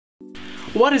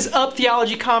What is up,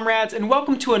 Theology comrades, and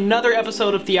welcome to another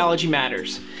episode of Theology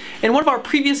Matters. In one of our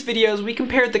previous videos, we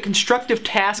compared the constructive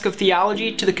task of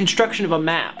theology to the construction of a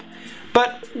map.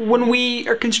 But when we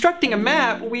are constructing a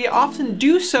map, we often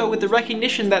do so with the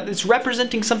recognition that it's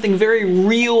representing something very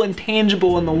real and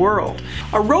tangible in the world.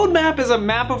 A road map is a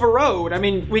map of a road. I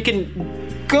mean, we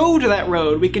can go to that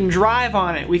road, we can drive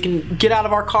on it, we can get out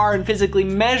of our car and physically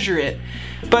measure it.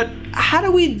 But how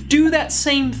do we do that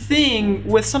same thing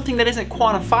with something that isn't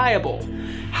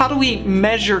quantifiable? How do we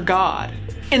measure God?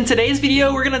 In today's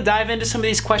video, we're going to dive into some of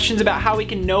these questions about how we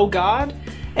can know God.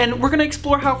 And we're going to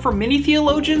explore how for many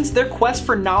theologians, their quest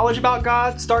for knowledge about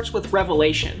God starts with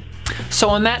revelation. So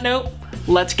on that note,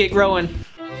 let's get growing.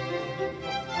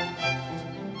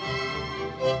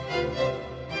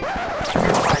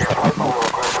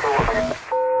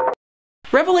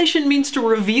 Revelation means to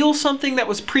reveal something that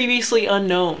was previously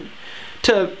unknown,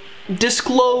 to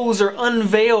disclose or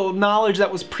unveil knowledge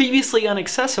that was previously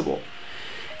inaccessible.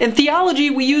 In theology,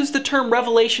 we use the term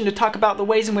revelation to talk about the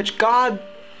ways in which God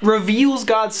reveals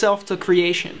God's self to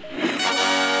creation.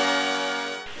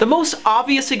 The most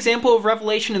obvious example of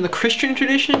revelation in the Christian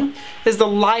tradition is the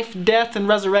life, death, and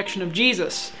resurrection of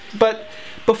Jesus. But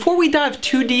before we dive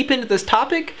too deep into this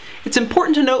topic, it's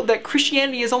important to note that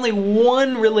Christianity is only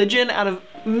one religion out of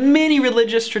many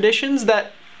religious traditions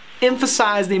that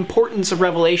emphasize the importance of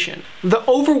revelation. The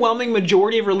overwhelming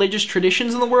majority of religious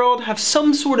traditions in the world have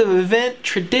some sort of event,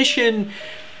 tradition,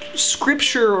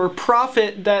 scripture, or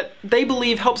prophet that they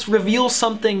believe helps reveal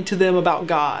something to them about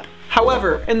God.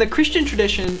 However, in the Christian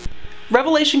tradition,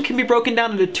 revelation can be broken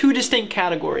down into two distinct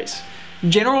categories: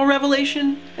 general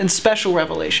revelation and special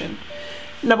revelation.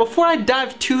 Now, before I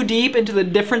dive too deep into the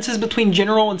differences between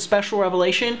general and special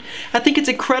revelation, I think it's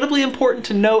incredibly important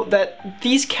to note that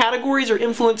these categories are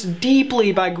influenced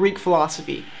deeply by Greek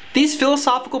philosophy. These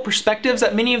philosophical perspectives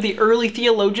that many of the early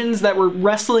theologians that were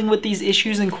wrestling with these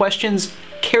issues and questions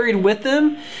carried with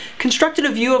them constructed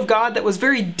a view of God that was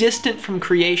very distant from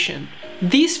creation.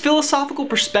 These philosophical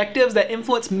perspectives that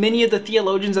influenced many of the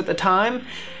theologians at the time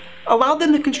allowed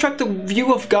them to construct a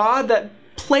view of God that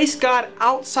place God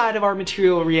outside of our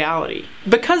material reality.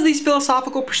 Because these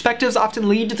philosophical perspectives often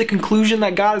lead to the conclusion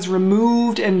that God is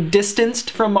removed and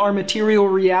distanced from our material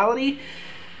reality,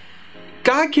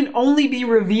 God can only be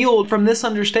revealed from this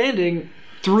understanding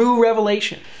through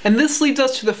revelation. And this leads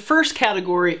us to the first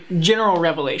category, general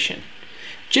revelation.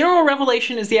 General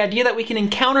revelation is the idea that we can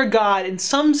encounter God in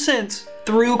some sense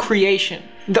through creation.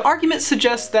 The argument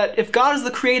suggests that if God is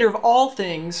the creator of all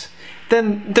things,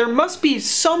 then there must be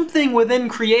something within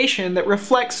creation that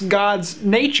reflects God's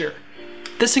nature.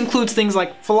 This includes things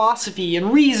like philosophy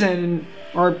and reason,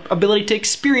 our ability to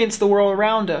experience the world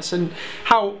around us, and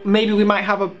how maybe we might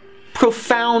have a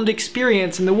profound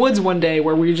experience in the woods one day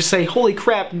where we just say, holy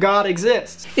crap, God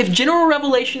exists. If general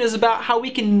revelation is about how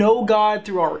we can know God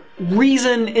through our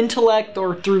reason, intellect,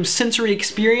 or through sensory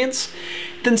experience,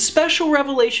 then special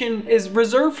revelation is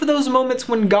reserved for those moments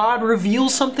when God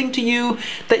reveals something to you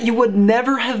that you would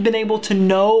never have been able to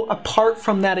know apart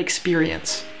from that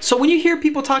experience. So when you hear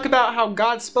people talk about how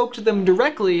God spoke to them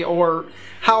directly, or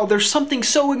how there's something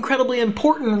so incredibly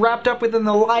important wrapped up within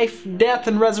the life, death,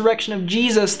 and resurrection of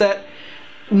Jesus that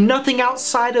nothing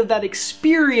outside of that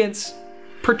experience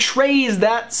portrays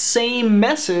that same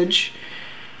message,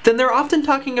 then they're often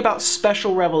talking about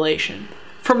special revelation.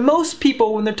 For most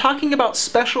people, when they're talking about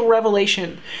special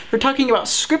revelation, they're talking about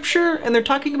scripture, and they're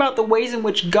talking about the ways in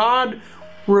which God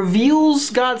reveals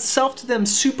God's self to them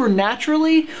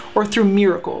supernaturally or through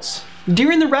miracles.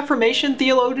 During the Reformation,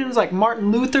 theologians like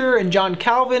Martin Luther and John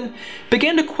Calvin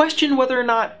began to question whether or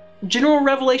not general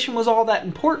revelation was all that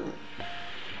important.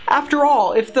 After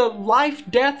all, if the life,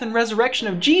 death, and resurrection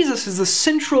of Jesus is the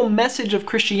central message of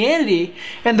Christianity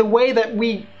and the way that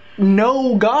we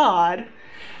know God,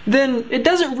 then it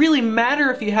doesn't really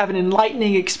matter if you have an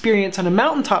enlightening experience on a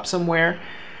mountaintop somewhere.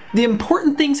 The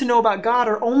important things to know about God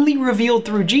are only revealed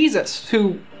through Jesus,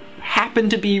 who happened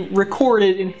to be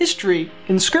recorded in history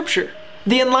in Scripture.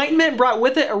 The Enlightenment brought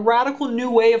with it a radical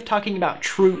new way of talking about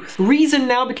truth. Reason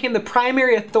now became the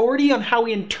primary authority on how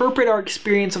we interpret our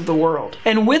experience of the world.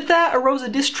 And with that arose a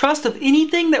distrust of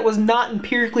anything that was not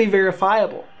empirically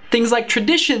verifiable. Things like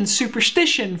tradition,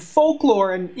 superstition,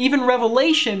 folklore, and even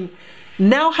revelation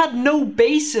now had no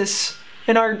basis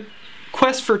in our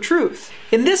quest for truth.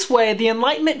 In this way, the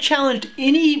Enlightenment challenged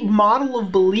any model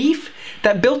of belief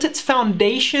that built its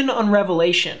foundation on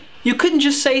revelation. You couldn't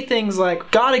just say things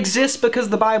like, God exists because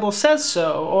the Bible says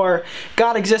so, or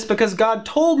God exists because God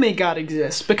told me God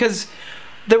exists, because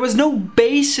there was no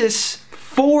basis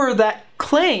for that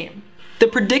claim. The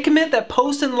predicament that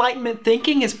post-Enlightenment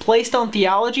thinking has placed on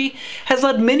theology has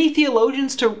led many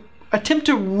theologians to attempt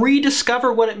to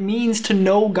rediscover what it means to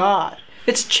know God.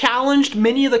 It's challenged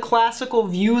many of the classical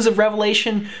views of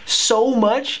Revelation so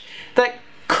much that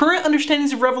current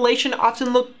understandings of Revelation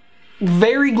often look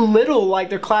very little like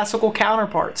their classical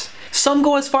counterparts. Some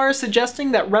go as far as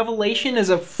suggesting that Revelation is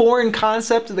a foreign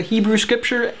concept of the Hebrew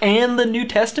Scripture and the New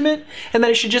Testament, and that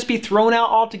it should just be thrown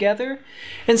out altogether.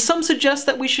 And some suggest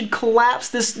that we should collapse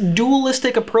this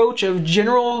dualistic approach of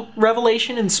general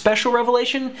revelation and special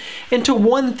revelation into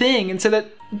one thing, and so that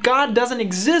God doesn't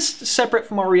exist separate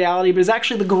from our reality, but is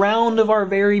actually the ground of our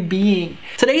very being.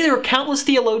 Today there are countless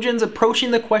theologians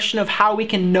approaching the question of how we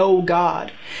can know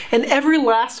God. And every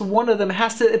last one of them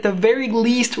has to, at the very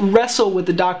least, wrestle with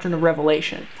the doctrine of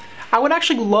revelation. I would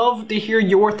actually love to hear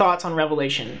your thoughts on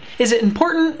revelation. Is it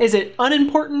important? Is it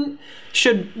unimportant?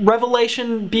 Should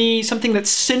revelation be something that's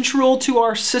central to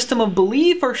our system of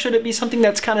belief, or should it be something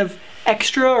that's kind of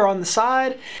extra or on the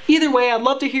side? Either way, I'd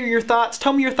love to hear your thoughts.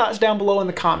 Tell me your thoughts down below in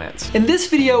the comments. In this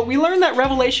video, we learned that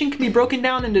revelation can be broken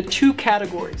down into two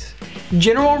categories.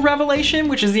 General revelation,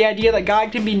 which is the idea that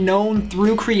God can be known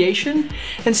through creation,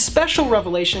 and special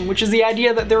revelation, which is the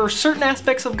idea that there are certain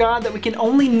aspects of God that we can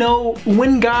only know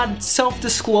when God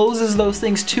self-discloses those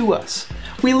things to us.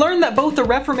 We learned that both the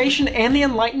Reformation and the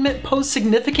Enlightenment pose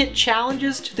significant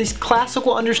challenges to these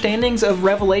classical understandings of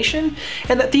revelation,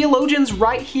 and that theologians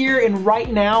right here and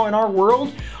right now in our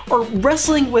world are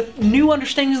wrestling with new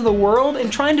understandings of the world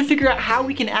and trying to figure out how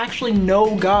we can actually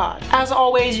know God. As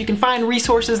always, you can find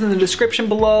resources in the description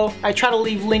below. I try to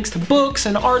leave links to books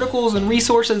and articles and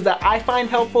resources that I find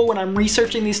helpful when I'm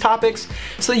researching these topics,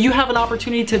 so that you have an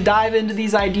opportunity to dive into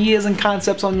these ideas and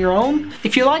concepts on your own.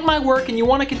 If you like my work and you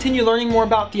want to continue learning more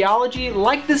about theology,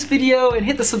 like this video and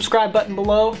hit the subscribe button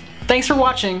below. Thanks for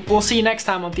watching. We'll see you next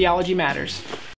time on Theology Matters.